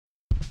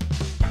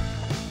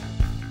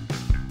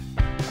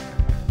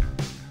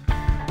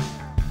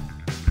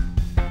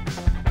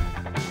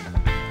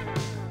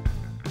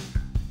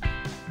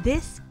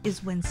This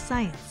is When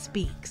Science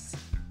Speaks,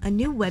 a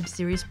new web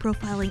series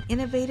profiling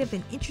innovative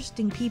and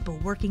interesting people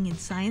working in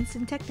science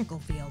and technical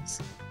fields,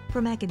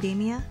 from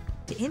academia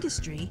to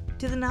industry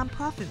to the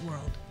nonprofit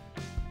world.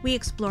 We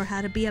explore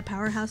how to be a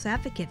powerhouse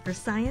advocate for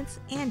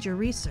science and your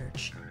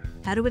research,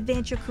 how to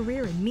advance your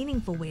career in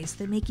meaningful ways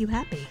that make you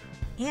happy,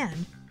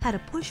 and how to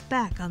push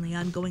back on the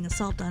ongoing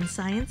assault on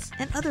science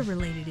and other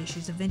related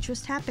issues of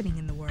interest happening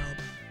in the world.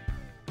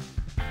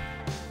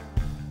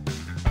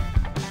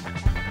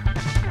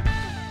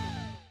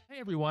 Hey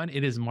everyone,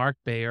 it is Mark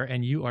Bayer,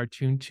 and you are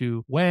tuned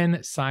to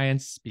When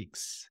Science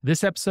Speaks.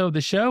 This episode of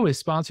the show is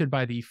sponsored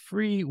by the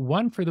free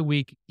One for the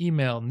Week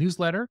email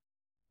newsletter.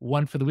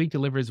 One for the Week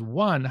delivers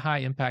one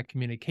high-impact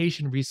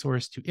communication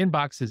resource to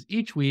inboxes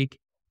each week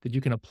that you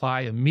can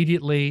apply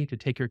immediately to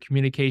take your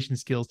communication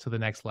skills to the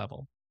next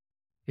level.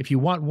 If you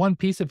want one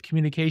piece of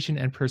communication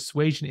and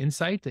persuasion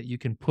insight that you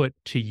can put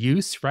to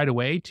use right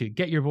away to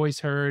get your voice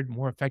heard,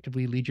 more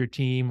effectively lead your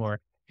team, or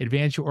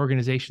advance your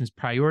organization's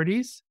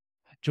priorities,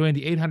 join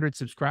the 800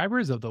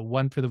 subscribers of the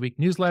One for the Week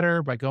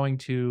newsletter by going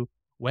to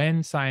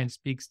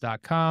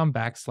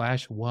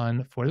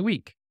whensciencespeaks.com/one for the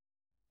week.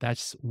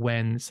 That's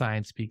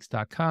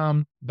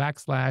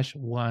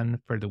whensciencespeaks.com/one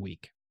for the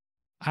week.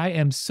 I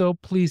am so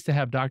pleased to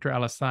have Dr.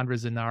 Alessandra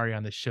Zonari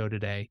on the show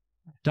today.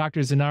 Dr.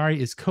 Zonari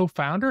is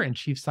co-founder and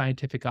chief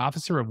scientific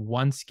officer of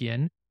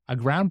OneSkin, a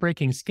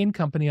groundbreaking skin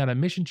company on a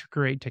mission to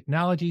create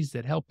technologies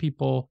that help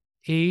people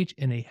age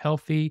in a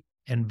healthy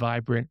and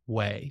vibrant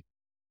way.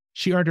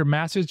 She earned her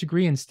master's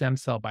degree in stem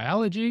cell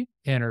biology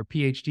and her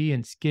Ph.D.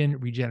 in skin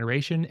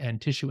regeneration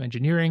and tissue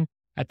engineering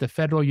at the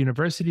Federal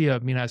University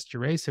of Minas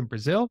Gerais in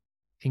Brazil,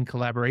 in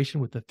collaboration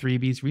with the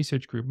 3B's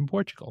research group in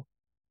Portugal.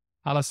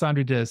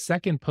 Alessandra did a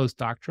second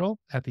postdoctoral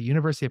at the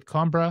University of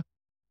Coimbra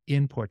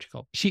in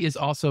Portugal. She is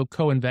also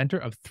co-inventor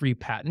of 3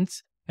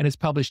 patents and has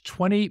published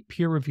 20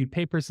 peer-reviewed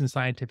papers in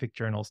scientific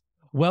journals.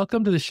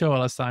 Welcome to the show,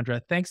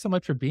 Alessandra. Thanks so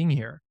much for being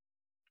here.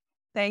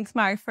 Thanks,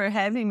 Mark, for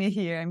having me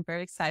here. I'm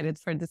very excited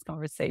for this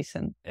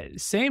conversation.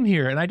 Same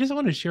here. And I just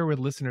want to share with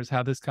listeners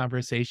how this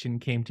conversation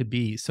came to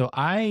be. So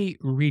I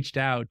reached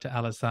out to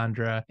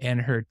Alessandra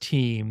and her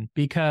team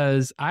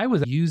because I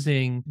was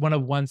using one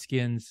of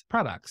OneSkin's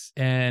products,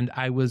 and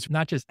I was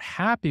not just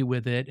happy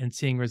with it and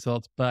seeing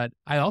results, but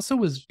I also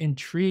was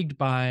intrigued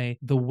by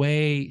the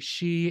way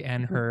she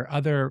and her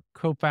other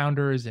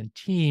co-founders and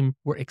team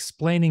were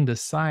explaining the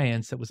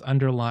science that was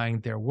underlying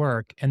their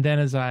work. And then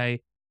as I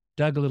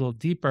dug a little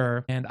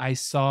deeper and I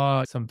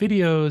saw some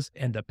videos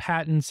and the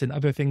patents and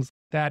other things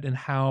like that, and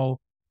how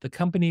the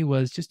company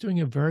was just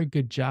doing a very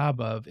good job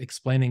of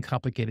explaining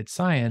complicated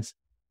science,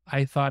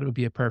 I thought it would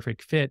be a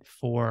perfect fit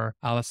for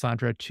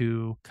Alessandra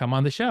to come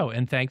on the show.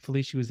 And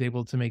thankfully, she was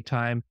able to make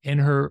time in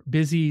her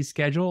busy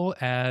schedule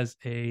as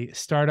a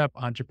startup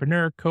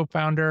entrepreneur,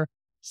 co-founder,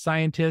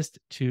 scientist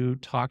to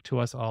talk to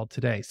us all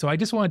today. So I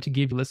just wanted to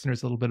give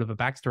listeners a little bit of a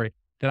backstory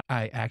that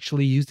I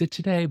actually used it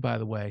today, by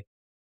the way.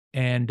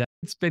 And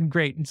it's been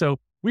great. And so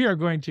we are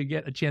going to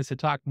get a chance to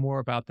talk more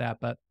about that.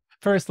 But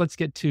first, let's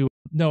get to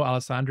know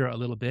Alessandra a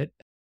little bit.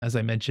 As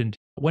I mentioned,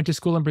 went to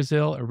school in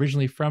Brazil,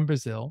 originally from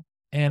Brazil.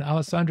 And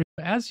Alessandra,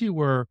 as you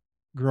were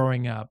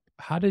growing up,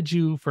 how did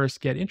you first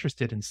get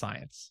interested in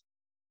science?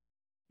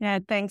 Yeah,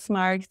 thanks,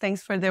 Mark.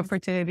 Thanks for the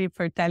opportunity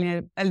for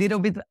telling a little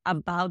bit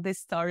about the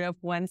story of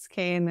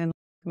OneSkin and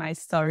my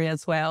story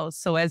as well.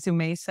 So as you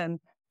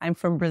mentioned, I'm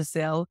from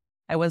Brazil.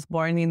 I was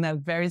born in a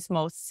very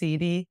small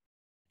city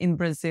in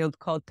Brazil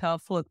called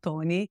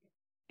Teoflotone.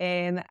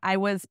 And I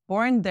was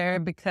born there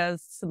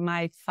because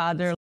my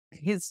father,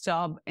 his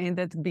job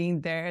ended being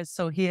there.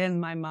 So he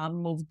and my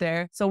mom moved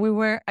there. So we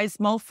were a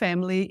small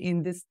family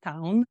in this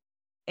town.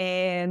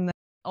 And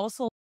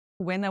also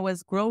when I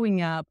was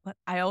growing up,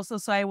 I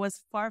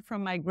was far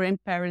from my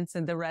grandparents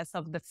and the rest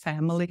of the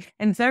family.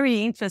 And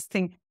very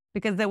interesting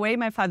because the way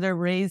my father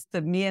raised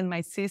me and my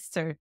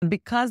sister,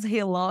 because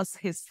he lost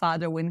his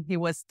father when he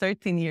was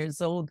 13 years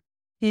old,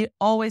 he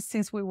always,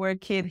 since we were a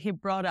kid, he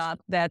brought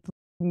up that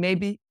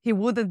maybe he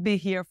wouldn't be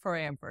here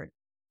forever.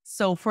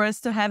 So for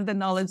us to have the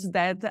knowledge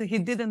that he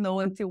didn't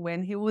know until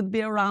when he would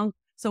be around,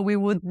 so we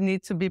would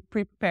need to be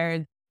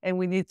prepared and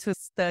we need to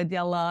study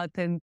a lot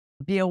and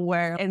be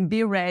aware and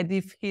be ready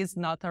if he's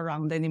not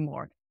around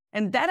anymore.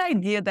 And that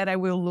idea that I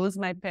will lose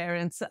my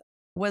parents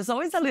was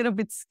always a little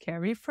bit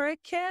scary for a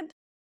kid.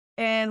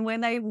 And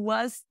when I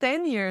was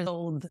 10 years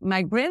old,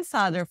 my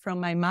grandfather from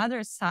my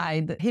mother's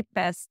side, he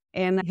passed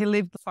and he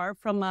lived far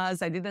from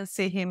us. I didn't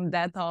see him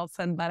that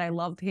often, but I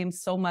loved him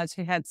so much.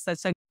 He had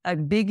such a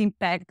big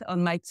impact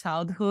on my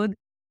childhood.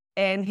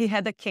 And he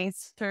had a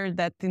cancer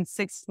that in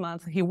 6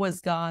 months he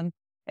was gone.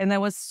 And I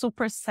was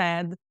super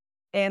sad.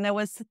 And I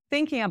was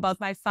thinking about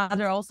my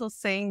father also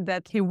saying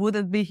that he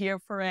wouldn't be here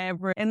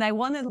forever. And I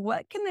wondered,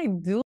 what can I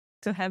do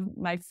to have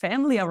my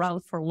family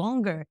around for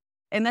longer?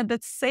 And at the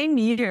same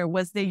year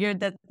was the year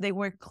that they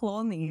were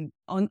cloning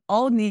on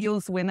all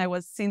news. When I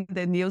was seeing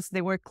the news,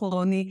 they were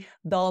cloning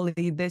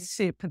Dolly, the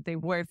sheep. They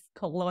were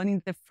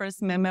cloning the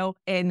first mammal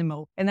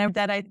animal. And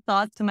I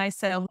thought to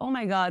myself, oh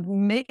my God,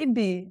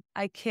 maybe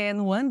I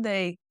can one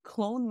day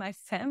clone my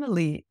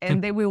family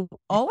and they will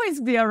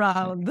always be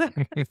around.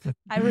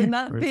 I will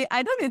not be,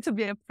 I don't need to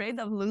be afraid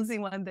of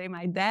losing one day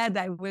my dad.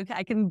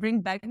 I can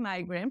bring back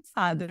my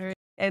grandfather.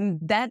 And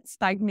that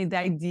sparked me the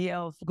idea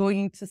of going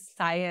into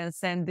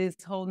science and this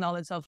whole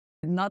knowledge of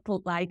not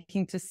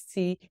liking to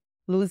see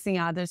losing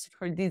others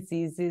for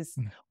diseases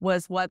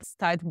was what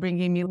started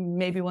bringing me.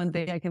 Maybe one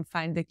day I can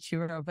find the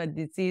cure of a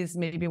disease.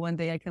 Maybe one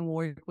day I can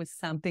work with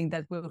something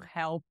that will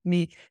help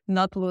me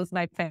not lose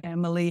my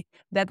family.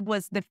 That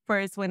was the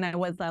first, when I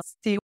was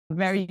still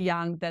very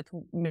young, that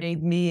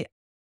made me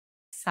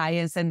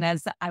science. And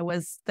as I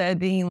was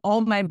studying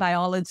all my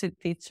biology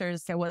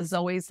teachers, I was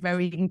always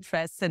very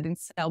interested in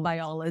cell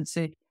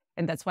biology.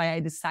 And that's why I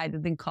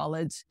decided in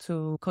college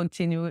to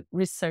continue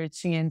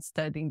researching and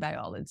studying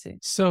biology.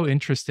 So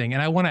interesting.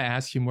 And I want to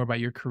ask you more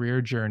about your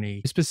career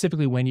journey,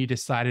 specifically when you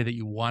decided that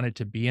you wanted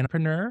to be an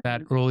entrepreneur,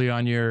 that early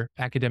on your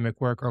academic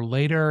work or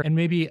later, and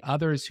maybe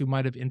others who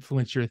might have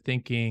influenced your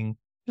thinking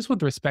just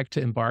with respect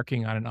to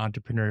embarking on an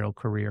entrepreneurial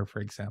career,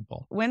 for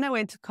example. When I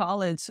went to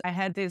college, I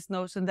had this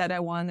notion that I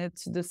wanted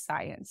to do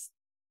science,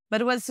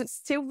 but it was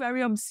still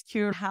very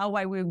obscure how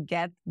I will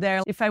get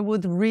there, if I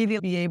would really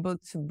be able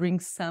to bring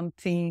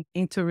something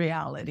into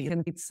reality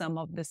and get some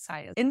of the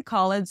science. In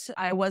college,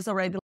 I was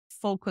already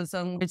focused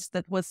on which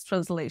that was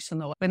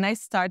translational. When I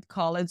started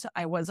college,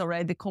 I was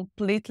already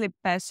completely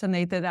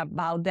passionate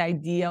about the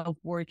idea of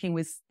working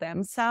with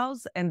stem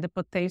cells and the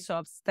potential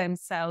of stem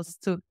cells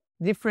to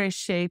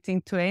differentiate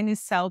into any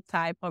cell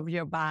type of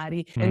your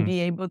body and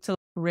be able to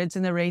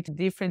regenerate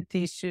different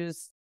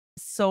tissues.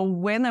 So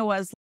when I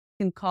was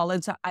in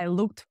college, I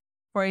looked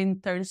for an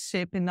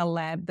internship in a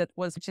lab that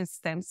was in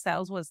stem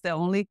cells, was the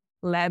only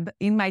lab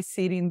in my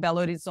city in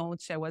Belo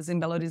Horizonte. I was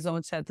in Belo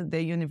Horizonte at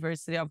the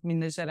University of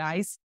Minas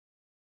Gerais.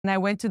 And I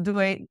went to do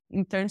an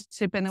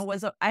internship and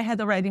I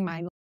had already in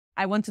mind,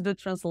 I want to do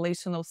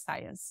translational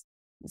science.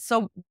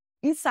 So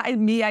inside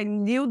me, I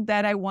knew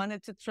that I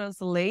wanted to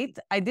translate.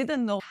 I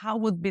didn't know how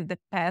would be the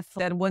path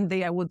that one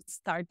day I would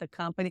start the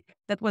company.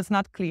 That was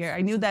not clear.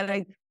 I knew that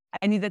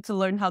I needed to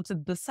learn how to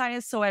do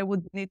science, so I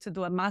would need to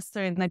do a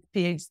master and a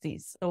Ph.D.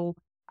 So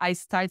I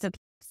started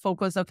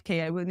focus,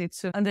 okay, I will need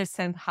to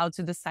understand how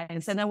to do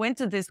science. And I went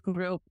to this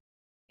group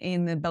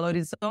in Belo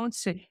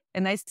Horizonte,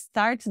 and I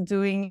started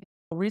doing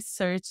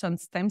research on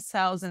stem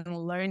cells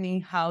and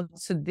learning how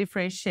to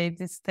differentiate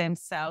the stem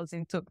cells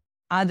into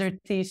other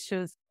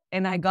tissues.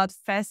 And I got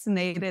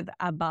fascinated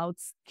about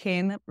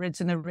skin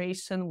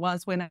regeneration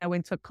was when I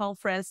went to a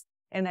conference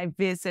and I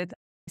visited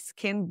a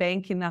skin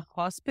bank in a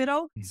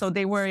hospital. So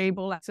they were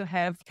able to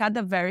have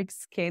cadaveric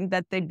skin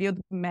that they build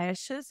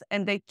meshes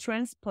and they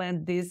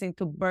transplant this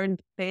into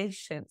burned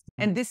patients.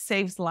 And this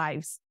saves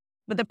lives.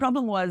 But the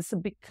problem was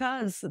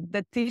because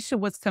the tissue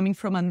was coming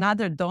from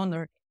another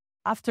donor,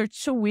 after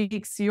 2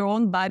 weeks, your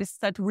own body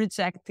started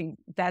rejecting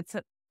that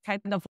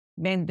kind of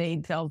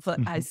band-aid of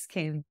a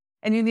skin.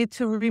 And you need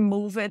to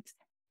remove it.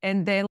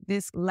 And then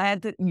this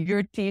led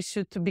your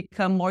tissue to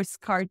become more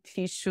scar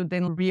tissue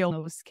than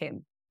real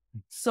skin.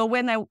 So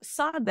when I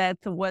saw that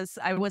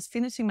I was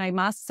finishing my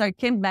master, I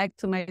came back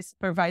to my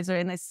supervisor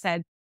and I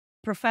said,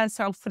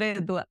 Professor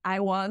Alfredo,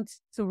 I want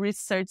to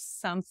research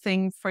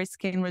something for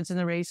skin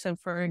regeneration,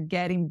 for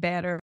getting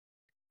better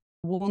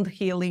wound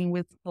healing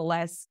with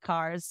less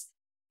scars.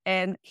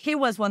 And he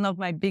was one of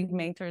my big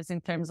mentors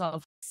in terms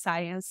of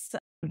science,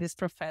 this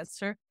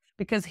professor,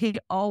 because he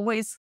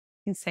always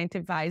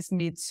incentivized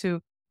me to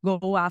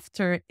go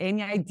after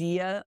any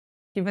idea,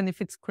 even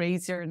if it's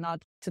crazy or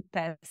not, to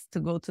test, to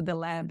go to the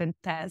lab and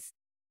test.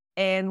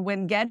 And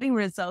when getting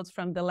results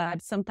from the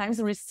lab,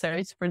 sometimes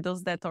research, for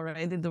those that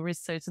already do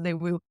research, they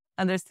will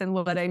understand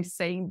what I'm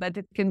saying, but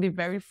it can be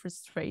very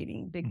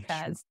frustrating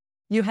because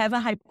you have a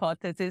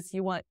hypothesis,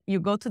 you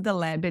go to the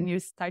lab and you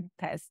start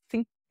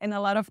testing. And a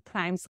lot of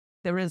times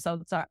the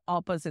results are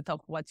opposite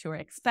of what you're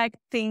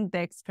expecting. The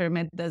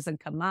experiment doesn't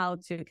come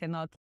out. You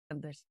cannot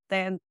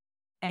understand.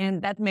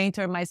 And that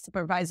mentor, my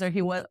supervisor,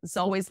 he was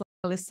always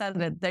like,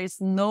 Alessandra, there's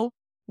no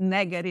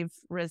negative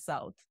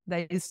result.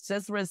 There is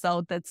just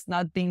result that's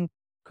not being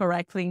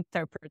correctly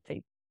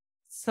interpreted.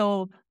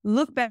 So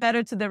look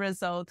better to the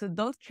result.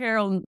 Don't care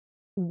on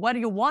what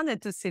you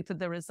wanted to see to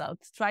the result.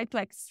 Try to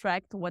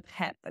extract what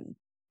happened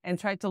and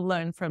try to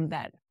learn from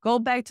that. Go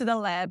back to the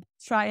lab,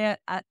 try it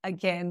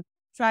again,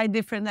 try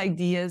different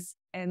ideas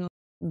and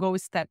go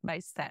step by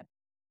step.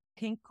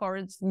 He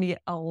encouraged me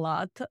a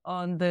lot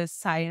on the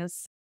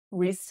science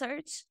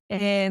research.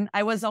 And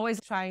I was always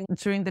trying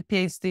during the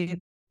PhD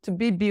to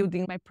be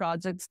building my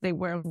projects. They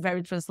were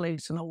very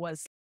translational,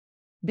 was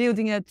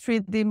building a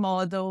 3D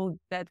model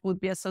that would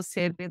be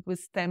associated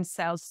with stem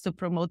cells to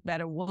promote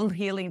better wound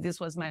healing. This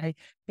was my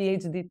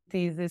PhD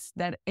thesis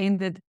that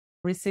ended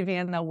receiving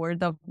an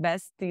award of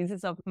best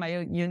thesis of my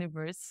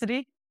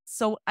university.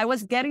 So I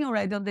was getting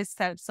already on the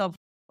steps of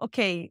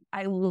okay,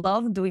 I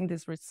love doing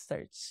this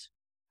research,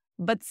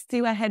 but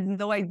still I had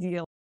no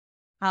idea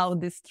how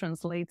this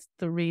translates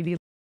to really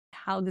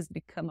how this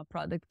become a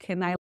product.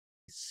 Can I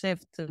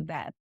shift to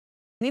that?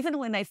 And even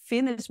when I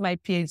finished my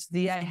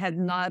PhD, I had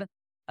not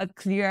a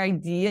clear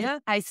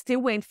idea. I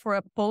still went for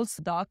a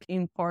postdoc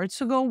in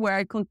Portugal where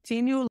I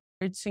continue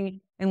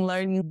researching and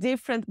learning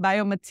different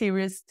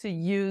biomaterials to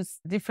use,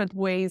 different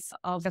ways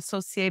of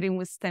associating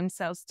with stem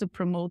cells to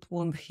promote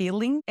wound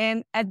healing.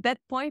 And at that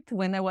point,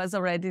 when I was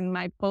already in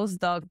my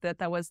postdoc, that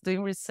I was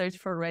doing research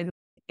for already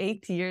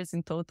 8 years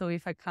in total,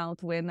 if I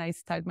count when I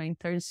started my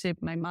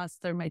internship, my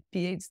master, my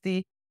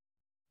PhD,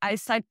 I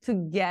started to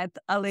get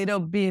a little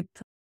bit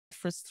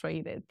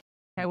frustrated.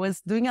 I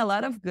was doing a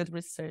lot of good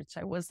research.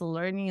 I was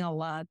learning a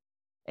lot.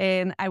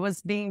 And I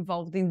was being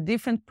involved in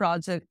different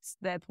projects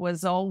that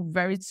was all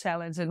very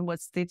challenging and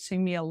was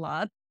teaching me a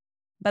lot.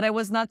 But I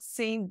was not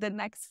seeing the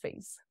next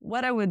phase,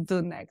 what I would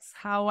do next,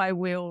 how I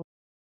will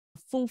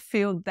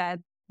fulfill that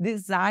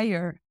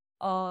desire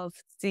of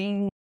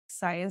seeing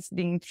science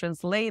being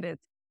translated.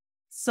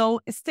 So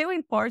still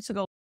in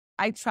Portugal,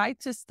 I tried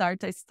to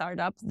start a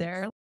startup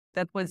there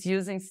that was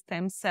using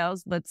stem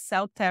cells, but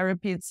cell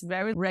therapy, it's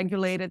very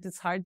regulated. It's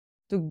hard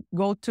to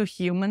go to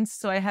humans.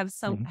 So I have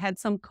had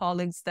some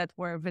colleagues that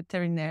were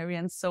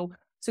veterinarians. So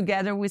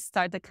together we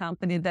started a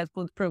company that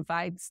would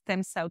provide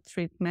stem cell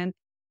treatment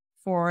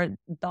for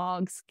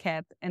dogs,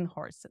 cats, and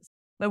horses.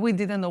 But we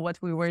didn't know what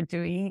we were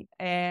doing.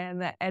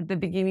 And at the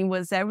beginning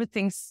was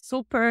everything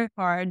super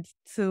hard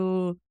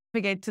to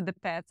navigate to the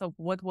path of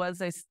what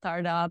was a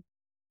startup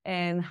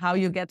and how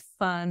you get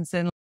funds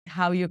and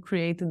how you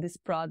created this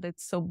product.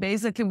 So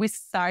basically we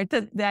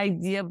started the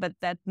idea, but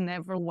that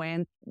never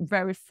went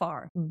very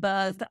far.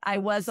 But I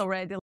was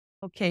already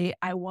okay,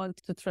 I want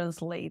to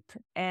translate.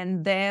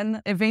 And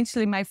then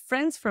eventually my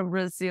friends from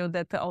Brazil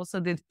that also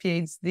did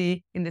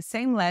PhD in the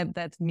same lab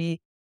that me,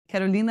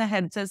 Carolina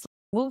had just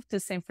moved to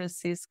San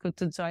Francisco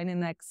to join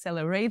an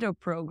accelerator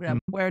program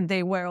where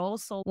they were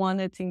also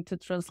wanting to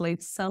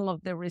translate some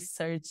of the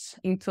research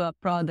into a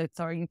product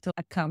or into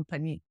a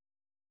company.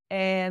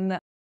 And it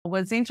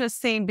was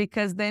interesting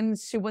because then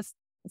she was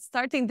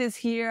starting this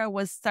here, I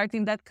was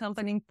starting that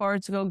company in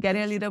Portugal,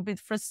 getting a little bit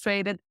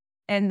frustrated.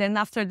 And then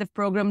after the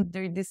program,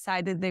 they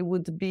decided they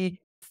would be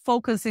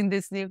focusing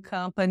this new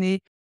company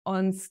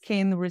on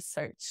skin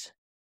research.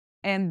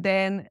 And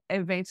then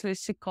eventually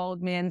she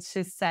called me and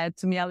she said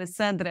to me,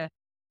 Alessandra,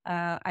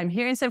 I'm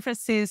here in San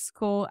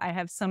Francisco. I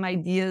have some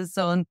ideas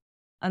on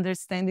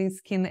understanding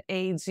skin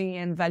aging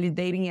and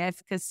validating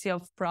efficacy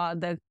of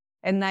product.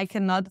 And I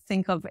cannot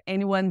think of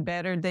anyone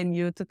better than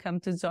you to come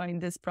to join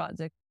this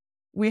project.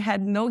 We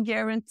had no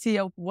guarantee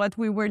of what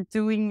we were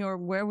doing or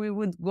where we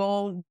would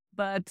go,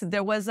 but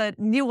there was a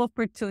new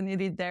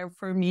opportunity there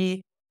for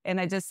me. And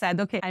I just said,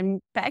 okay,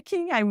 I'm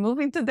packing, I'm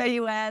moving to the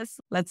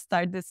US. Let's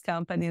start this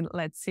company.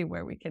 Let's see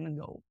where we can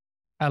go.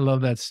 I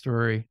love that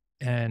story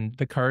and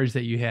the courage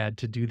that you had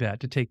to do that,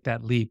 to take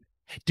that leap.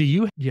 Do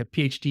you have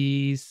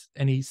PhDs,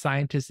 any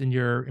scientists in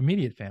your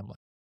immediate family?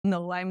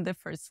 No, I'm the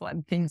first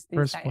one,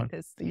 PhD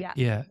scientist. Yeah.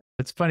 Yeah.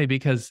 It's funny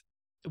because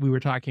we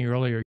were talking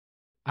earlier.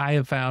 I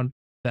have found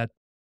that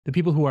the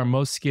people who are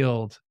most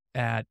skilled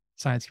at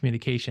science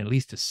communication, at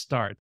least to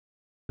start,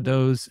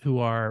 those who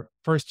are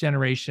first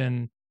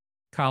generation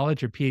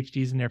college or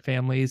PhDs in their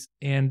families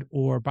and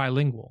or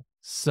bilingual.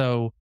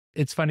 So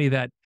it's funny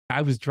that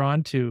I was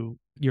drawn to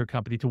your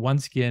company, to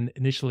OneSkin,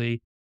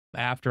 initially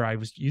after I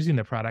was using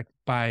the product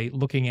by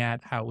looking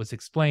at how it was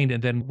explained.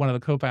 And then one of the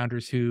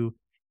co-founders who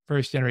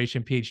first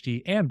generation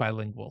PhD and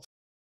bilingual.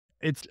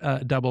 It's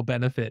a double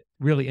benefit.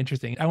 Really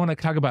interesting. I want to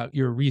talk about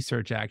your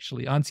research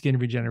actually on skin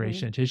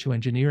regeneration and tissue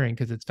engineering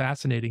because it's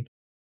fascinating.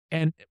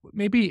 And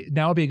maybe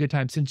now would be a good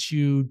time, since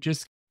you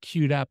just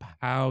queued up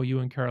how you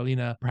and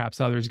Carolina,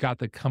 perhaps others, got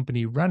the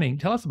company running.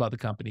 Tell us about the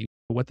company,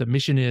 what the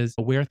mission is,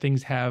 where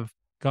things have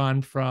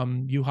gone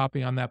from you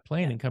hopping on that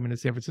plane and coming to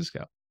San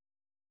Francisco.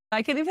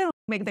 I can even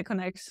make the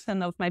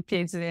connection of my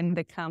PhD and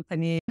the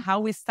company,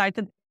 how we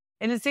started.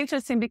 And it's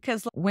interesting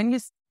because when you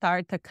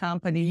start a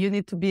company, you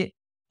need to be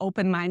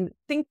open-minded.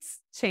 Things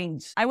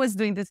change. I was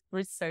doing this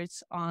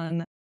research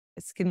on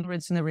skin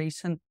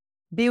regeneration,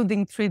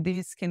 building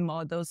 3D skin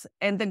models,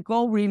 and the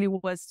goal really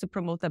was to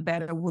promote a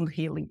better wound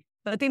healing.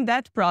 But in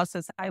that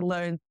process, I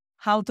learned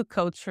how to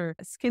culture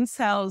skin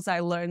cells. I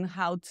learned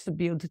how to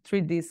build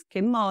 3D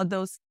skin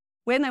models.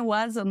 When I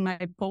was on my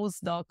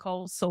postdoc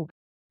also,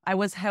 I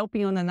was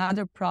helping on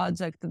another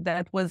project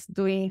that was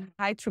doing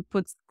high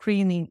throughput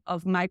screening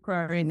of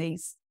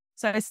microRNAs.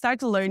 So I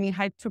started learning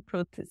high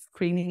throughput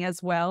screening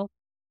as well.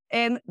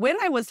 And when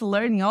I was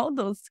learning all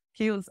those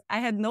skills, I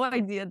had no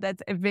idea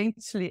that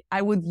eventually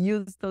I would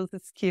use those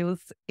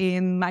skills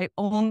in my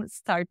own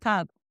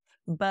startup.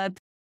 But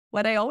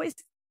what I always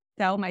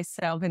tell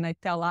myself and I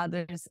tell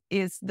others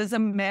is,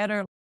 doesn't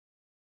matter,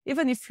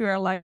 even if you're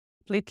like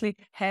completely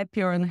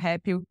happy or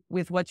unhappy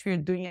with what you're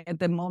doing at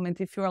the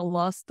moment, if you're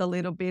lost a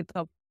little bit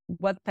of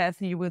what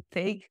path you would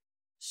take,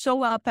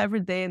 show up every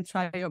day and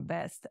try your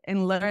best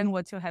and learn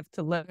what you have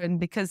to learn,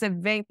 because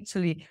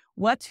eventually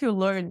what you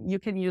learn, you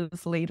can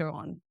use later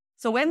on.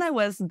 So when I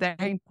was there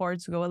in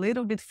Portugal, a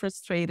little bit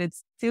frustrated,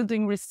 still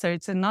doing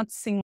research and not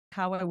seeing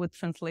how I would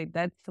translate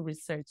that to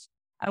research,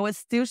 I was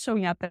still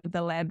showing up at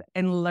the lab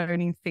and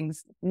learning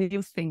things,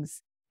 new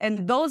things.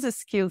 And those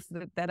skills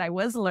that I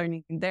was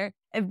learning there,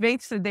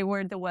 eventually they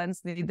were the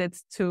ones needed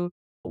to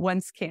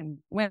OneSkin.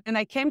 When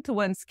I came to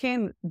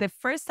OneSkin, the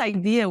first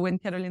idea when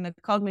Carolina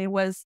called me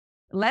was,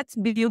 let's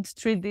build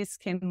 3D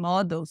skin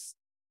models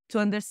to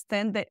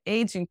understand the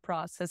aging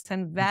process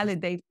and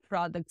validate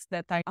products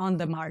that are on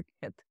the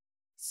market.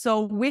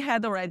 So we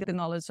had already the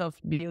knowledge of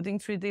building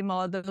 3D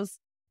models,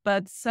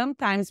 but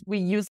sometimes we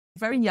use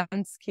very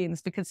young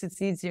skins because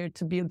it's easier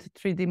to build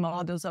 3D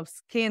models of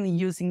skin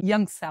using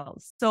young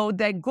cells. So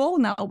the goal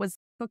now was,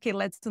 okay,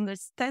 let's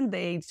understand the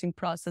aging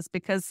process,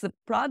 because the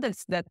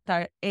products that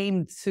are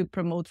aimed to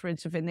promote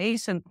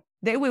rejuvenation,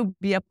 they will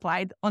be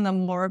applied on a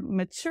more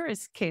mature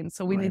skin.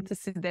 So we need to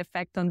see the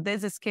effect on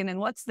this skin and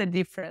what's the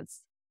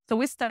difference. So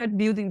we started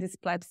building this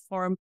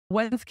platform.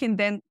 OneSkin,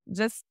 then,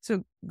 just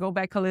to go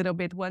back a little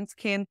bit,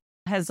 OneSkin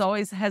has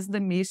the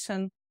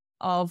mission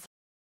of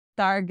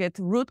target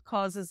root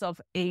causes of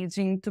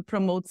aging to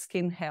promote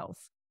skin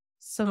health.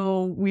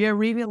 So we are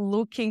really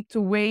looking to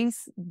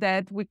ways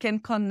that we can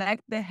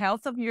connect the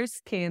health of your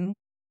skin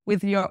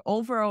with your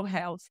overall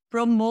health,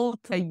 promote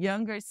a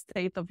younger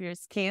state of your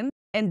skin,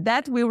 and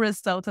that will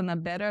result in a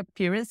better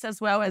appearance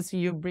as well as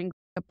you bring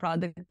a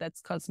product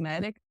that's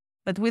cosmetic,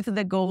 but with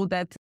the goal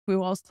that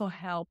will also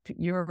help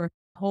your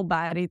whole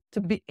body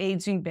to be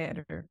aging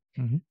better.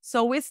 Mm-hmm.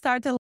 So we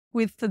started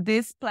with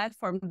this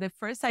platform. The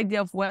first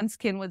idea of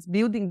OneSkin was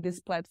building this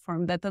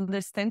platform that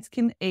understands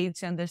skin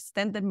age,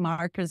 understand the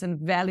markers, and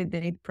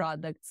validate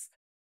products.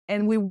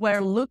 And we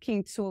were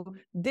looking to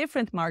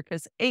different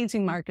markers,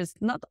 aging markers,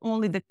 not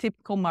only the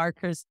typical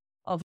markers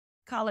of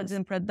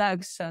collagen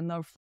production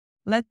or,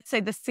 let's say,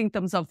 the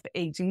symptoms of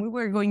aging. We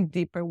were going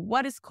deeper.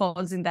 What is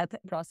causing that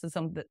process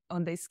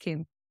on the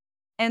skin?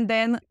 And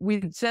then we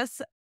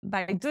just,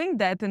 by doing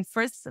that and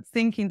first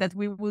thinking that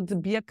we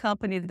would be a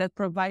company that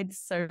provides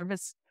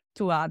service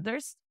to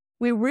others,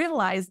 we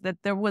realized that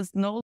there was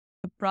no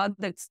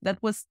products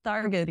that was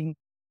targeting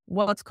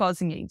what's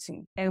causing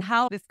aging and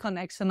how this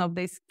connection of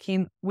the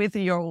skin with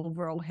your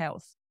overall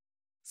health.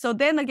 So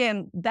then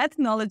again, that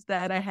knowledge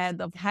that I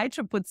had of high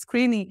throughput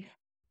screening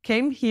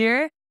came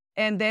here,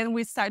 and then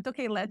we start,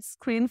 okay, let's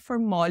screen for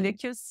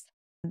molecules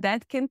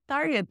that can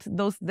target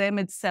those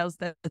damaged cells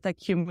that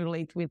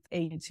accumulate with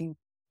aging.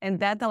 And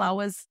that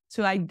allows us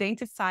to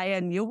identify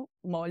a new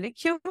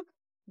molecule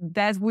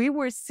that we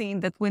were seeing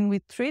that when we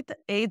treat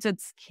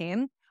aged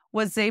skin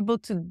was able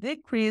to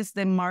decrease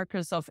the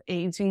markers of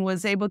aging,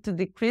 was able to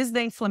decrease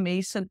the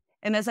inflammation.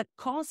 And as a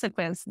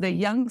consequence, the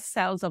young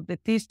cells of the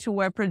tissue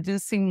were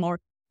producing more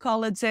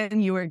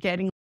collagen, you were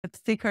getting a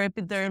thicker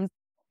epidermis,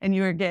 and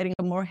you were getting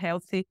a more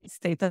healthy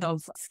state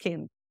of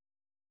skin.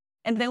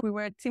 And then we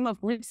were a team of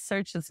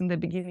researchers in the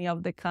beginning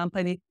of the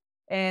company.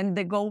 And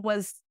the goal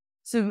was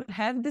to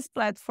have this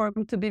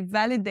platform to be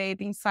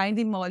validating,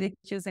 finding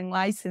molecules and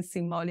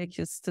licensing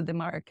molecules to the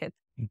market.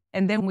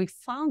 And then we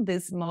found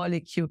this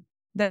molecule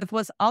that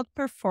was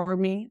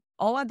outperforming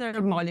all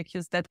other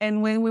molecules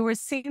and when we were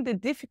seeing the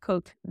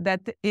difficulty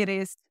that it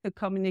is to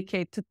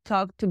communicate, to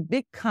talk to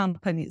big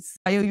companies,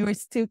 while you are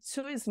still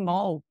too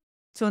small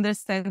to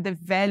understand the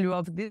value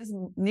of this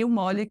new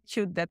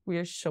molecule that we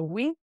are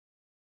showing,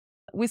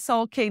 we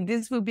saw, okay,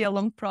 this will be a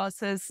long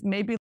process.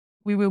 Maybe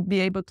we will be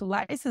able to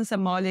license a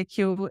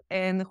molecule,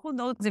 and who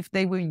knows if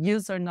they will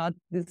use or not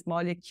this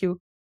molecule.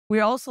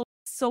 We're also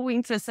so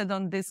interested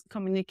on this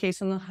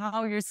communication on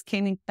how your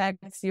skin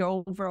impacts your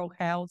overall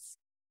health.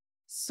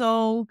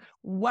 So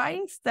why,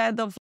 instead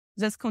of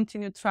just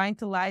continue trying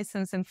to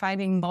license and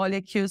finding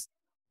molecules,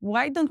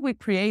 why don't we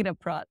create a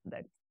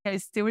product? I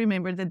still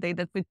remember the day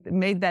that we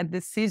made that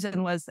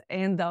decision was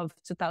end of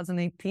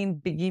 2018,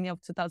 beginning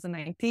of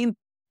 2019.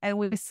 And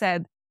we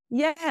said,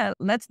 yeah,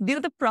 let's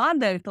build a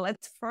product.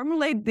 Let's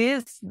formulate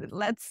this.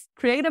 Let's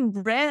create a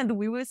brand.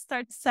 We will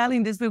start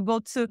selling this. We'll go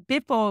to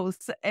people.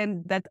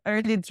 And that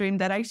early dream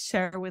that I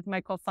share with my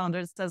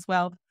co-founders as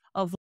well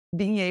of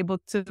being able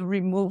to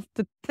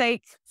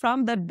take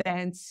from the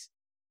bench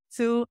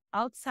to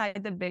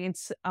outside the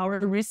bench. Our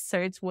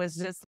research was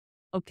just,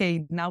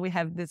 okay, now we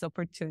have this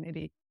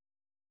opportunity.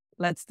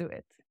 Let's do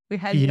it. We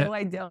had no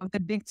idea of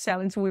the big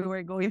challenge we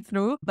were going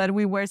through, but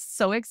we were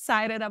so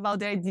excited about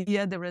the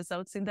idea. The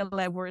results in the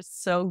lab were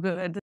so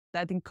good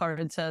that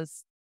encouraged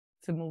us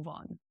to move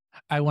on.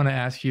 I want to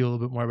ask you a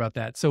little bit more about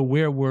that. So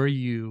where were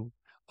you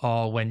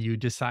all when you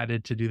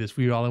decided to do this?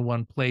 Were you all in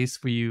one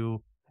place? Were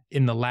you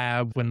in the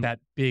lab when that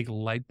big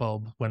light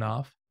bulb went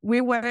off? We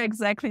were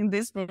exactly in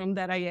this room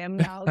that I am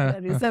now.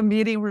 That is a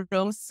meeting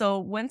room.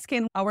 So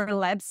OneSkin, our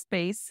lab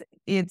space,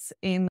 it's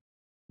in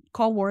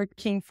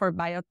co-working for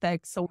biotech.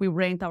 So we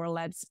rent our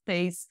lab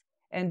space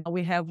and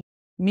we have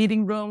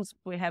meeting rooms,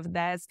 we have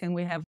desks, and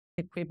we have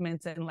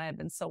equipment and lab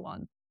and so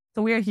on.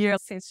 So we are here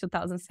since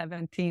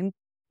 2017,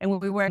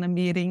 and we were in a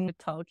meeting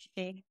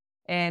talking,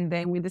 And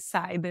then we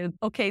decided,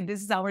 okay,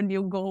 this is our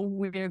new goal.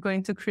 We're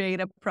going to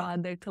create a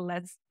product.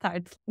 Let's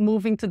start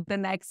moving to the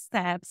next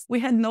steps. We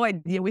had no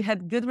idea. We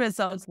had good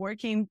results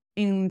working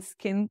in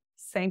skin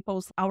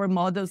samples, our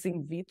models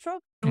in vitro.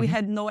 We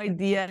had no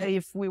idea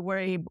if we were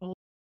able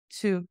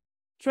to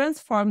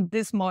transform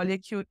this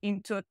molecule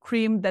into a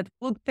cream that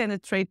would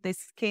penetrate the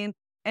skin.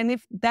 And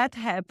if that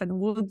happened,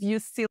 would you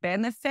see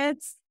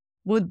benefits?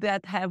 Would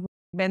that have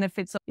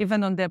benefits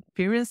even on the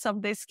appearance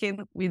of the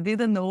skin? We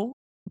didn't know,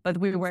 but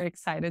we were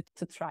excited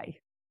to try.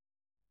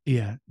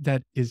 Yeah,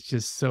 that is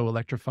just so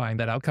electrifying,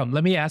 that outcome.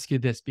 Let me ask you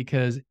this,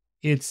 because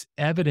it's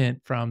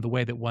evident from the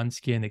way that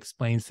OneSkin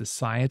explains the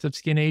science of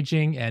skin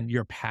aging, and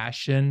your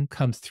passion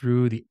comes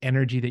through, the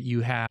energy that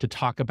you have to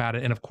talk about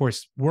it. And of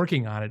course,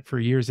 working on it for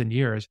years and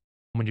years.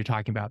 When you're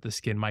talking about the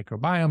skin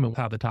microbiome and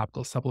how the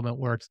topical supplement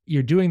works,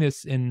 you're doing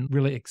this in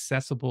really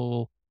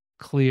accessible,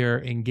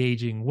 clear,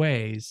 engaging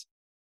ways.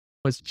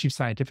 As chief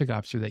scientific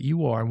officer that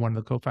you are, and one of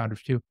the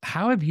co-founders too,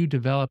 how have you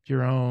developed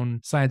your own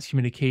science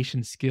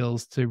communication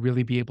skills to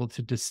really be able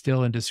to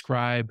distill and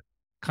describe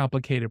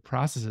complicated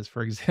processes?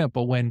 For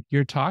example, when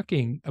you're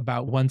talking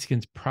about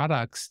OneSkin's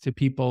products to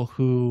people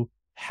who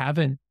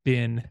haven't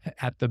been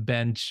at the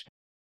bench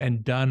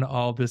and done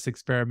all this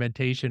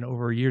experimentation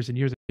over years and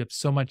years, you have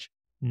so much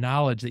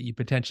knowledge that you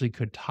potentially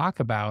could talk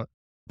about,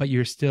 but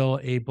you're still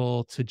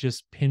able to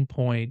just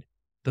pinpoint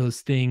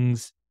those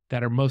things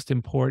that are most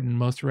important,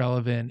 most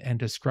relevant, and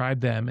describe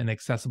them in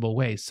accessible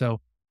ways. So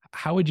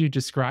how would you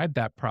describe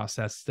that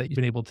process that you've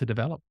been able to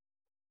develop?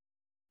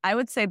 I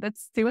would say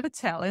that's still a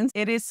challenge.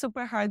 It is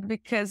super hard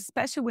because,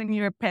 especially when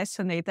you're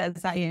passionate,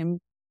 as I am,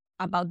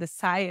 about the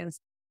science,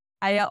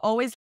 I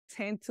always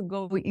tend to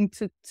go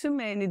into too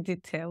many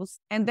details.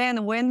 And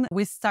then when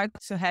we start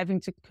to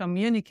having to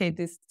communicate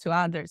this to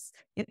others,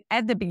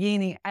 at the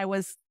beginning, I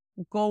was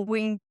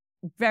going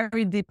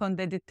very deep on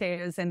the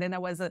details. And then I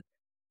was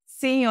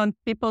seeing on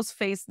people's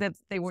face that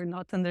they were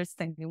not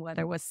understanding what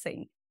I was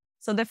saying.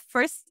 So the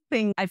first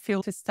thing I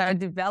feel to start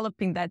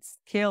developing that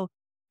skill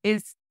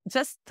is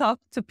just talk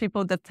to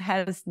people that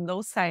has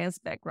no science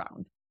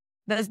background.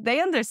 Does they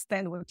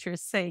understand what you're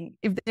saying?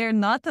 If they're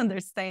not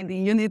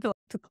understanding, you need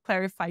to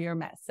clarify your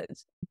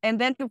message. And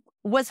then it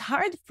was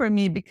hard for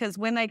me because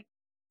when I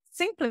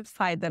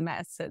simplify the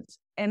message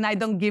and I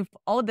don't give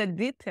all the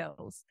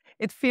details,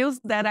 it feels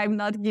that I'm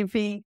not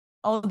giving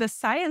all the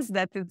science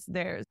that is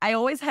there. I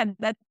always had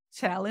that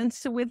challenge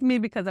with me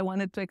because I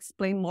wanted to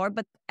explain more.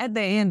 But at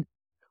the end,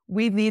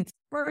 we need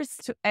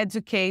first to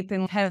educate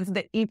and have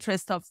the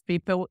interest of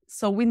people.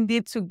 So we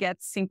need to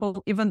get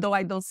simple, even though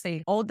I don't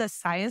say all the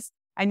science,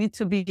 I need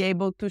to be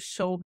able to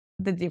show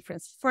the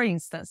difference. For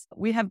instance,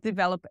 we have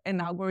developed an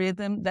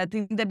algorithm that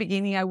in the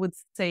beginning, I would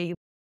say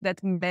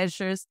that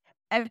measures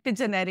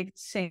epigenetic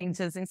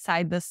changes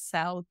inside the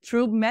cell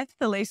through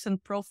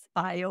methylation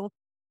profile.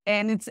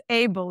 And it's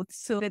able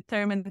to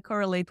determine and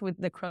correlate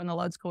with the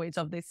chronological age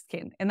of the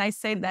skin. And I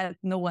say that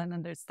no one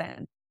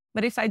understands.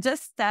 But if I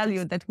just tell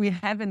you that we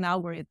have an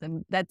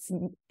algorithm that's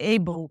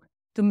able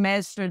to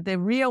measure the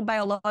real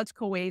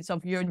biological age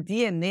of your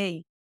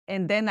DNA,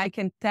 and then I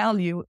can tell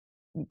you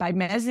by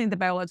measuring the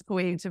biological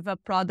age of a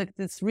product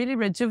that's really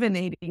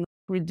rejuvenating,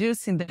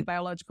 reducing the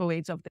biological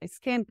age of the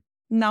skin,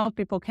 now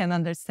people can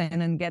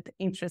understand and get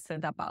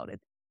interested about it.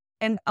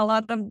 And a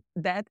lot of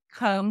that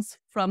comes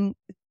from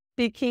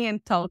speaking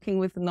and talking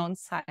with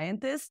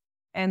non-scientists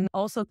and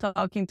also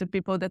talking to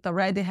people that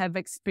already have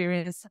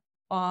experience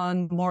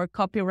on more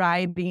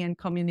copywriting and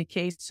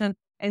communication.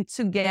 And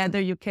together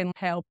you can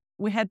help.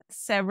 We had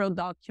several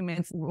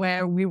documents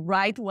where we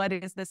write what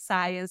is the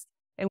science.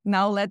 And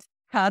now let's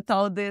cut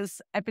all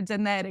this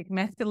epigenetic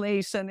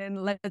methylation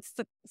and let's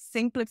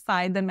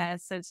simplify the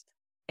message.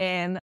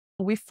 And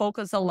we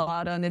focus a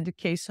lot on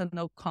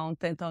educational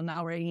content on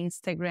our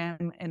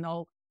Instagram and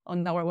all.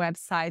 On our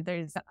website, there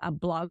is a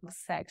blog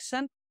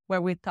section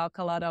where we talk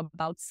a lot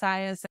about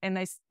science. And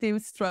I still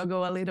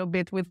struggle a little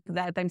bit with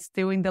that. I'm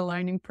still in the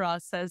learning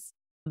process,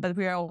 but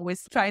we are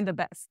always trying the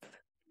best.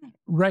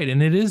 Right.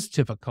 And it is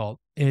difficult.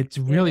 It's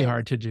really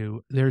hard to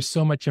do. There's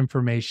so much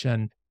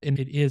information, and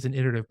it is an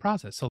iterative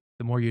process. So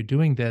the more you're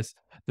doing this,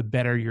 the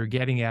better you're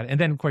getting at it. And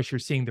then, of course, you're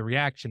seeing the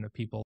reaction of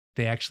people.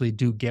 They actually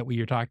do get what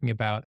you're talking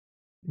about,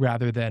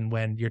 rather than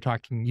when you're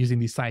talking using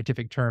these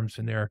scientific terms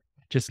and they're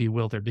just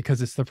bewildered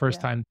because it's the first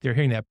time they're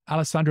hearing that.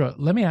 Alessandra,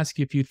 let me ask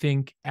you if you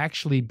think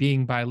actually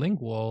being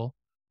bilingual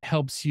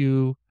helps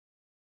you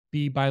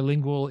be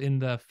bilingual in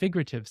the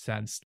figurative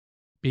sense,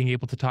 being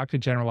able to talk to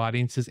general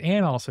audiences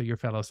and also your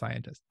fellow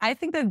scientists. I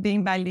think that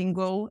being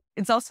bilingual,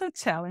 it's also a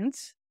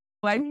challenge.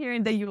 I'm here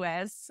in the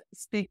US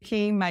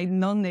speaking my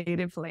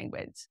non-native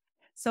language.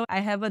 So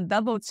I have a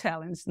double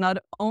challenge, not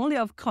only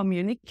of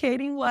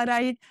communicating what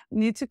I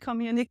need to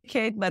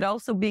communicate, but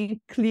also being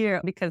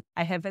clear because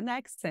I have an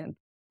accent.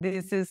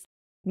 This is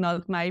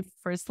not my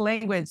first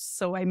language,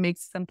 so I make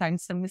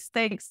sometimes some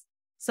mistakes.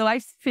 So I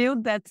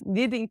feel that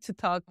needing to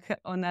talk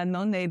on a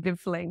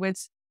non-native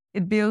language,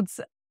 it builds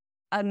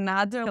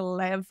another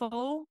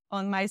level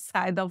on my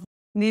side of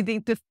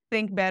needing to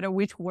think better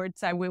which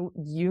words I will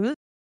use.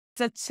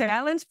 It's a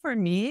challenge for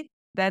me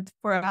that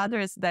for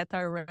others that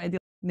are already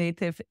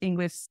native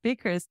English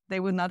speakers, they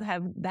will not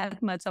have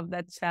that much of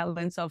that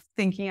challenge of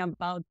thinking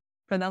about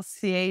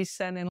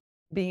pronunciation and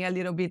being a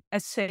little bit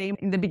ashamed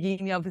in the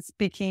beginning of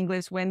speaking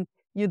English when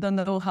you don't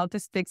know how to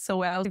speak so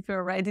well. If you're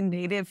already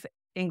native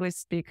English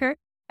speaker,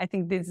 I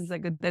think this is a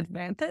good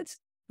advantage.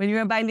 When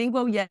you're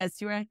bilingual, yes,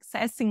 you're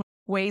accessing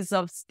ways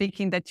of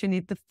speaking that you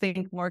need to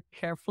think more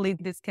carefully.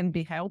 This can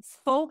be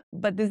helpful,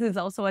 but this is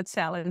also a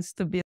challenge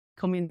to be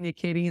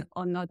communicating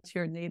on not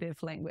your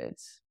native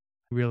language.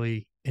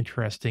 Really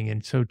interesting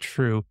and so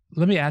true.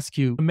 Let me ask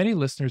you, many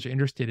listeners are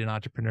interested in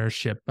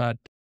entrepreneurship, but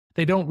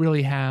they don't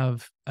really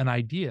have an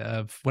idea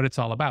of what it's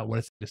all about, what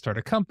it's to start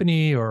a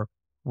company or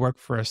work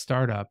for a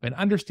startup, and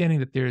understanding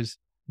that there's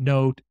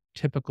no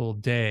typical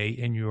day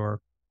in your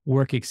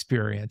work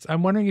experience.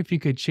 I'm wondering if you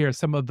could share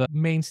some of the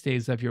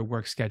mainstays of your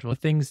work schedule,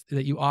 things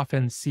that you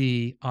often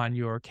see on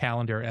your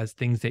calendar as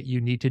things that you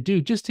need to do,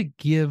 just to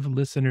give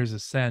listeners a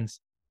sense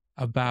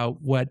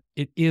about what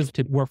it is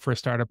to work for a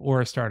startup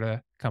or start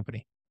a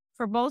company.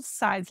 For both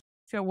sides,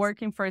 if you're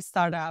working for a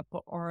startup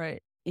or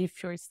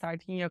if you're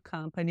starting your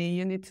company,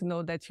 you need to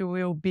know that you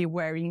will be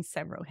wearing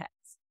several hats.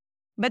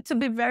 But to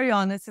be very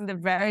honest, in the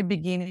very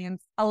beginning,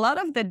 a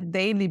lot of the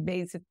daily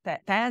basic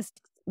tasks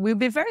will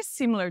be very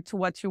similar to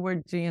what you were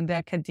doing in the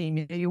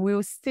academia. You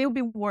will still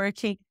be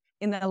working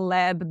in a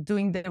lab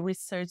doing the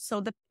research.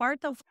 So the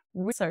part of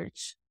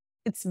research,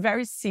 it's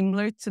very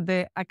similar to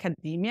the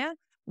academia.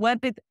 What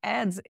it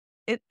adds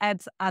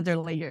other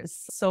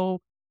layers. So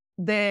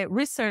the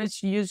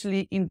research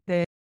usually in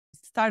the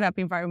startup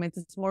environment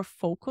is more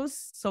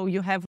focused. So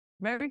you have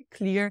very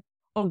clear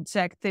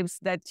objectives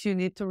that you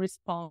need to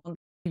respond.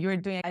 You're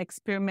doing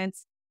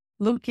experiments,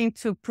 looking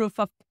to proof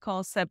of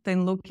concept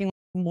and looking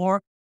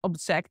more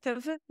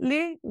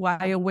objectively.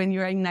 While when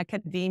you're in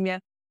academia,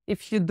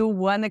 if you do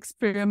one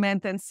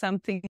experiment and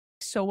something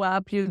show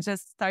up, you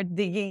just start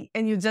digging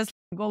and you just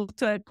go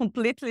to a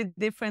completely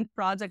different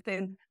project.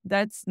 And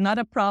that's not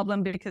a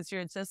problem because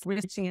you're just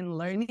researching and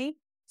learning.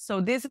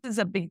 So this is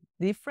a big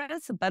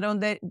difference. But on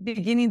the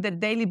beginning, the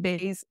daily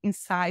base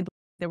inside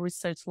the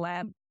research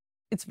lab,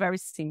 it's very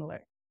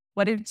similar.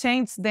 What it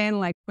changed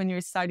then, like when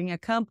you're starting a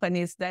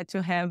company, is that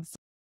you have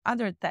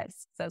other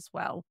tasks as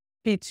well.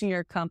 Pitching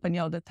your company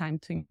all the time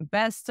to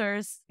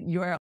investors.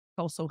 You're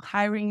also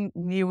hiring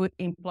new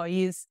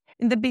employees.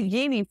 In the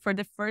beginning, for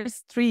the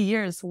first 3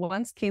 years,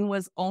 OneSkin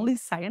was only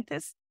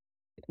scientists.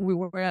 We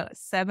were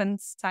 7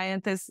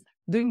 scientists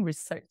doing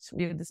research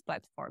with this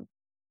platform.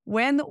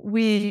 When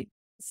we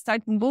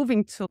start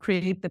moving to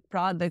create the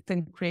product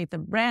and create a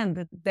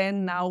brand,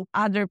 then now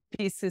other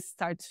pieces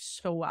start to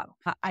show up.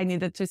 I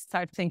needed to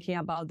start thinking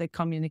about the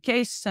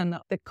communication,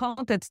 the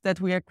content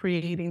that we are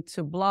creating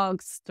to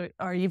blogs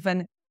or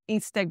even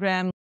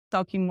Instagram,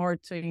 talking more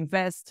to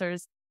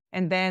investors.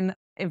 And then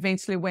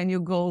eventually when you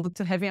go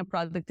to having a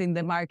product in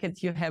the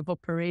market, you have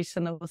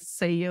operational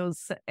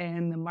sales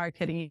and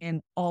marketing and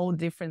all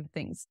different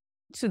things.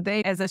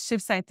 Today, as a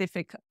chief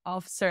scientific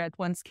officer at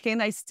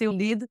OneSkin, I still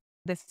lead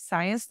the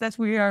science that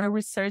we are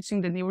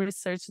researching, the new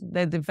research,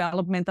 the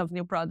development of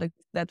new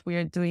products that we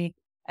are doing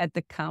at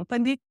the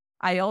company.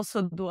 I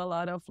also do a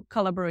lot of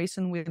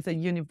collaboration with the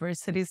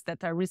universities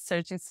that are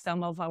researching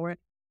some of our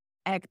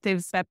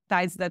active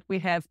peptides that we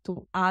have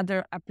to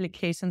other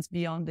applications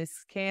beyond the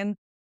skin.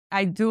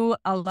 I do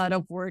a lot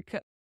of work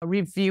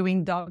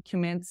reviewing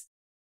documents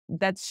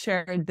that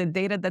share the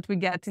data that we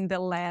get in the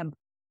lab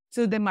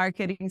to the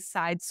marketing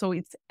side. So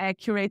it's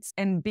accurate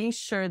and being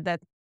sure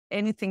that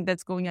anything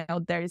that's going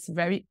out there is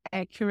very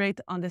accurate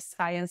on the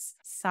science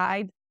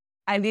side.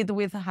 I lead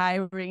with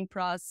hiring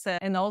process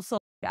and also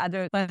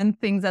other fun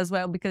things as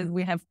well, because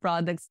we have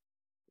products.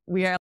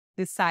 We are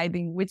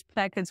deciding which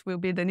package will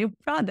be the new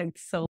product.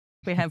 So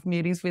we have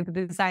meetings with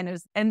the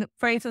designers. And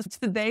for instance,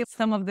 today,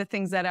 some of the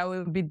things that I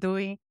will be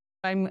doing,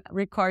 I'm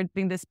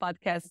recording this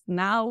podcast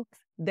now.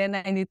 Then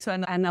I need to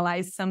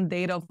analyze some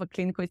data of a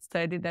clinical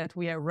study that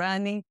we are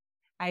running.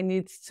 I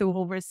need to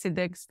oversee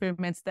the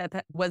experiments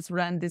that was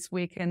run this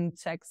week and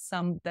check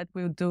some that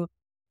we'll do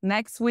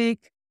next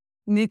week.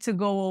 Need to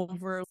go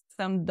over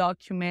some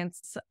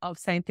documents of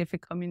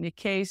scientific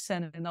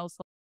communication and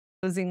also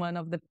using one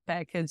of the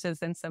packages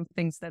and some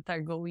things that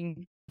are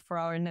going for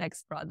our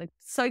next product.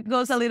 So it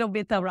goes a little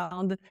bit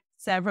around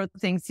several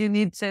things. You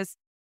need just,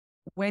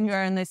 when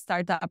you're in a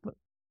startup,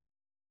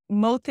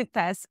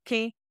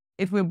 multitasking.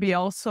 It will be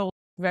also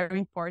very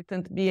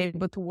important, be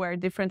able to wear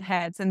different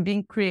hats and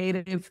being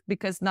creative,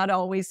 because not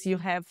always you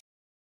have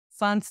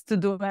funds to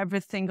do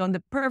everything on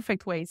the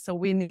perfect way. So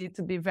we need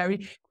to be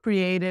very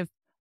creative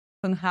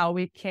on how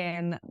we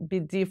can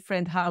be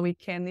different, how we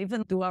can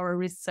even do our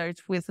research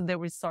with the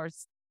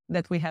resource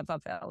that we have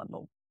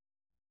available.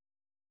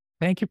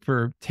 Thank you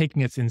for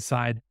taking us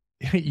inside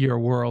your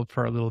world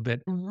for a little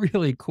bit.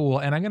 Really cool.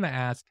 And I'm going to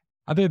ask,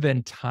 other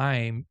than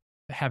time,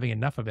 having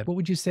enough of it, what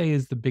would you say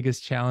is the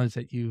biggest challenge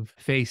that you've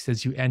faced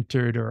as you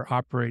entered or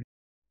operate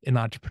in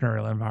an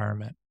entrepreneurial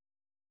environment?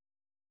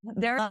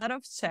 There are a lot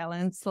of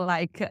challenges,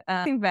 like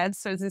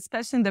investors,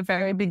 especially in the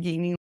very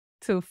beginning,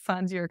 to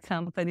fund your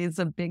company is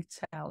a big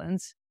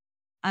challenge.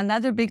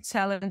 Another big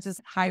challenge is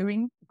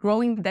hiring,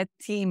 growing that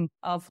team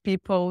of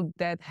people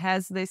that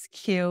has the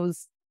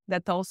skills,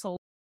 that also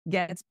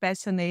gets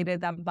passionate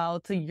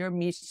about your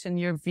mission,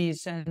 your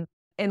vision,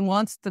 and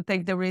wants to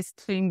take the risk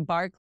to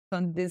embark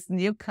on this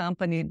new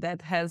company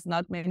that has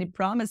not many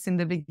promise in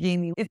the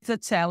beginning. It's a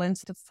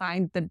challenge to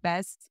find the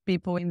best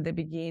people in the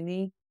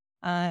beginning.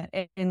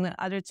 And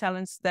other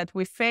challenge that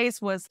we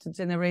faced was to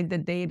generate the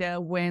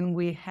data when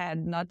we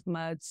had not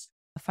much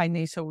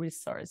financial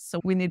resource.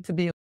 So we need to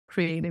be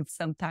creative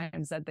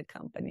sometimes at the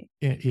company.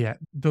 Yeah.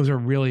 Those are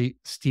really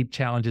steep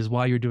challenges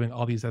while you're doing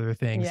all these other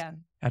things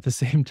at the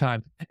same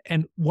time.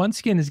 And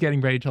OneSkin is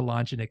getting ready to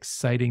launch an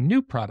exciting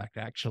new product,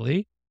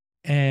 actually.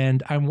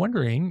 And I'm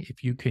wondering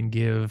if you can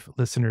give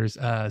listeners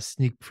a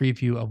sneak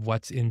preview of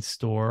what's in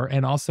store.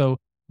 And also,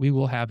 we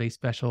will have a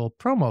special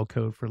promo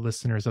code for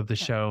listeners of the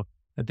show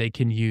that they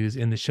can use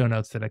in the show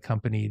notes that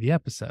accompany the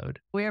episode.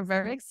 We are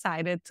very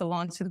excited to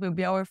launch. It will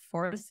be our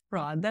first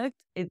product.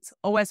 It's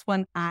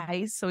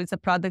OS1I. So it's a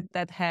product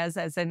that has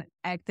as an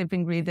active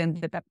ingredient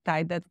the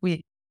peptide that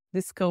we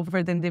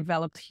discovered and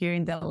developed here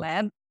in the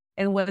lab,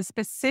 and was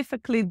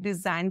specifically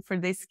designed for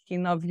the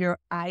skin of your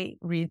eye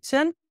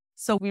region.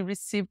 So we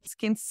received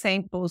skin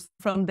samples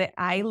from the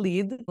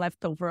eyelid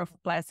leftover of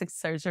plastic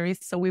surgery.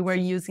 So we were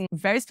using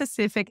very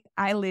specific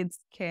eyelid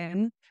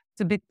skin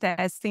to be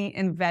testing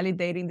and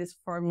validating this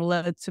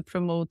formula to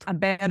promote a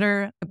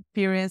better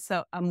appearance,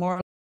 a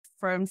more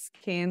firm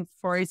skin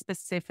for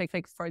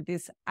specific for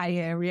this eye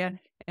area.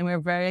 And we're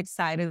very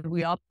excited.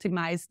 We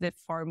optimized the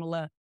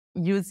formula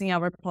using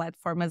our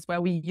platform as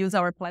well. We use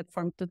our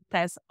platform to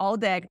test all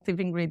the active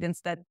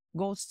ingredients that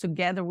goes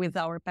together with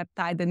our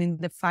peptide and in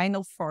the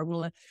final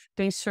formula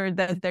to ensure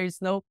that there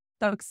is no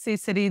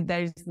toxicity,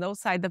 there is no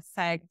side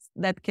effects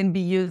that can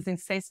be used in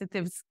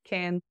sensitive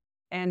skin.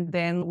 And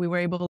then we were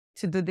able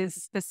to do this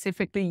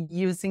specifically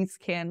using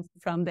skin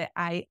from the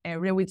eye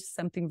area, which is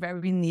something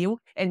very new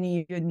and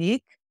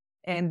unique.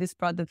 And this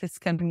product is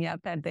coming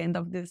up at the end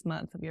of this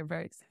month. We are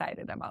very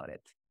excited about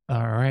it.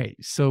 All right.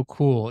 So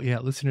cool. Yeah,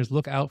 listeners,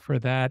 look out for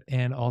that.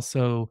 And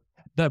also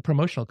the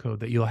promotional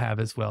code that you'll have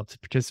as well to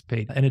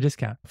participate in a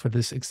discount for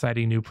this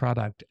exciting new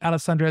product.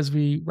 Alessandra, as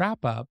we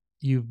wrap up,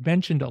 you've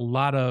mentioned a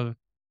lot of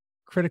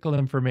critical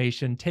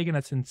information, taking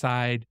us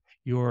inside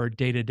your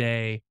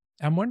day-to-day.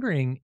 I'm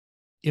wondering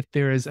if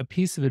there is a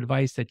piece of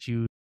advice that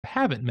you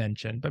haven't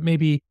mentioned, but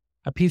maybe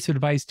a piece of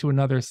advice to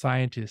another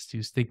scientist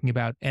who's thinking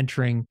about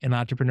entering an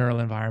entrepreneurial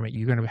environment.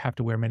 You're going to have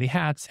to wear many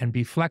hats and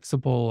be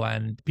flexible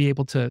and be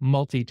able to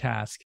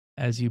multitask,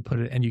 as you put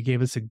it. And you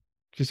gave us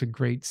just a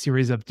great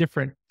series of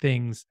different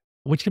things,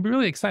 which can be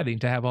really exciting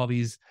to have all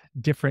these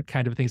different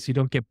kind of things so you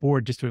don't get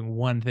bored just doing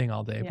one thing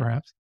all day,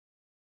 perhaps.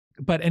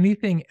 But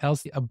anything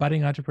else a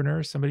budding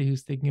entrepreneur, somebody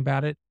who's thinking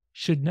about it,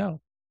 should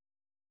know?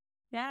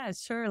 Yeah,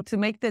 sure. To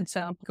make the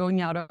jump,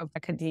 going out of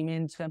academia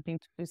and jumping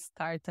to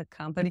start a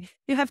company,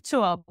 you have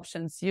two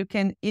options. You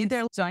can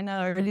either join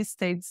an early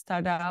stage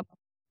startup,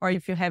 or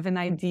if you have an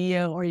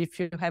idea, or if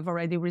you have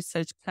already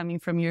research coming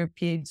from your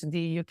Ph.D.,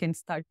 you can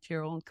start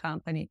your own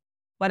company.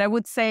 What I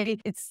would say,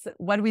 it's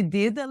what we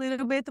did a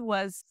little bit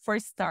was for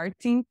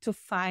starting to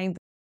find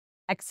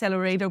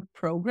accelerator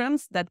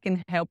programs that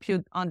can help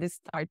you on the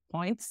start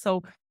point.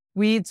 So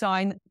we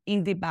joined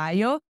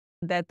IndieBio,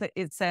 that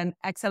it's an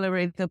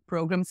accelerator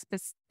program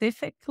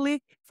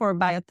specifically for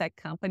biotech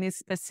companies,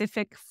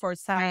 specific for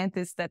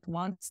scientists that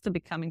want to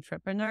become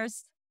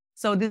entrepreneurs.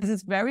 So this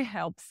is very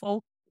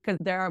helpful because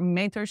there are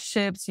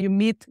mentorships. You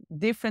meet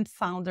different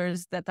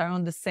founders that are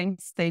on the same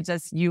stage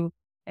as you,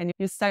 and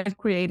you start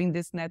creating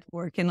this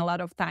network. And a lot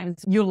of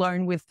times you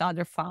learn with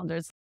other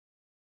founders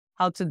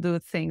how to do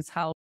things,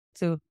 how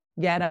to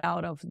get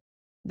out of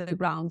the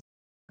ground.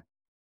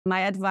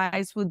 My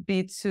advice would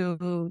be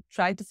to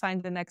try to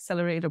find an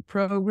accelerator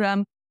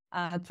program,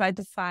 try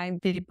to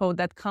find people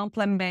that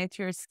complement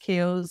your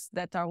skills,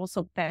 that are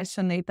also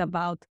passionate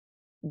about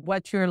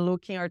what you're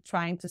looking or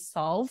trying to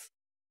solve.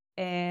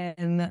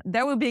 And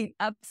there will be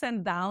ups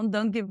and downs.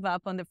 Don't give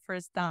up on the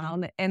first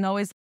down. And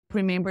always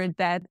remember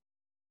that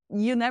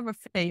you never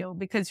fail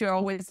because you're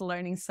always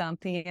learning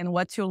something. And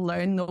what you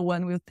learn, no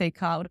one will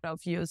take out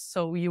of you.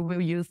 So you will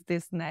use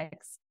this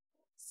next.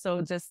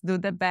 So just do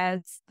the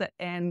best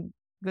and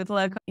good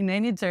luck in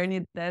any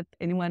journey that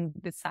anyone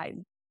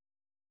decides.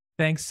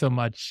 Thanks so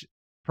much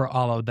for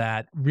all of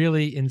that.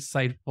 Really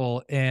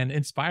insightful and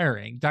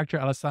inspiring. Dr.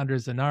 Alessandra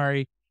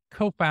Zonari,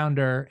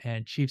 co-founder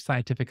and chief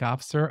scientific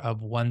officer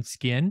of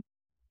OneSkin.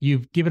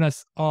 You've given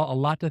us all a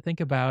lot to think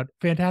about.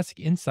 Fantastic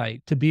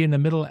insight to be in the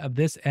middle of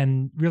this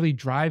and really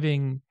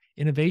driving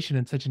innovation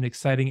in such an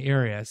exciting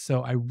area.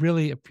 So I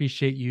really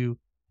appreciate you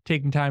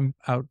taking time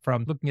out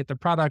from looking at the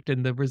product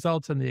and the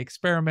results and the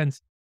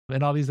experiments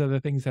and all these other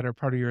things that are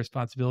part of your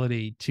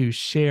responsibility to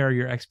share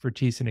your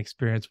expertise and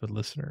experience with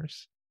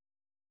listeners.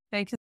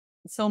 Thank you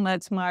so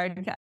much, Mark.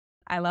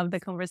 I love the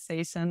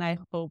conversation. I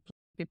hope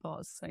people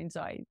also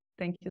enjoy it.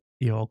 Thank you.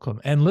 You're welcome.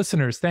 And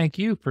listeners, thank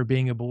you for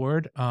being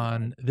aboard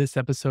on this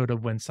episode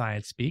of When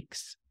Science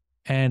Speaks.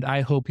 And I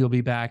hope you'll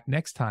be back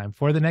next time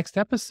for the next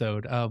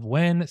episode of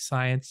When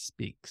Science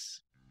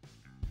Speaks.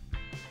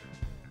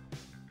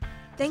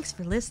 Thanks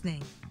for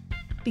listening.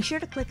 Be sure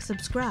to click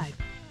subscribe.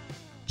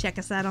 Check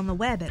us out on the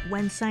web at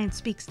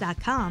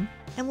whensciencespeaks.com,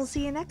 and we'll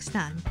see you next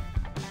time.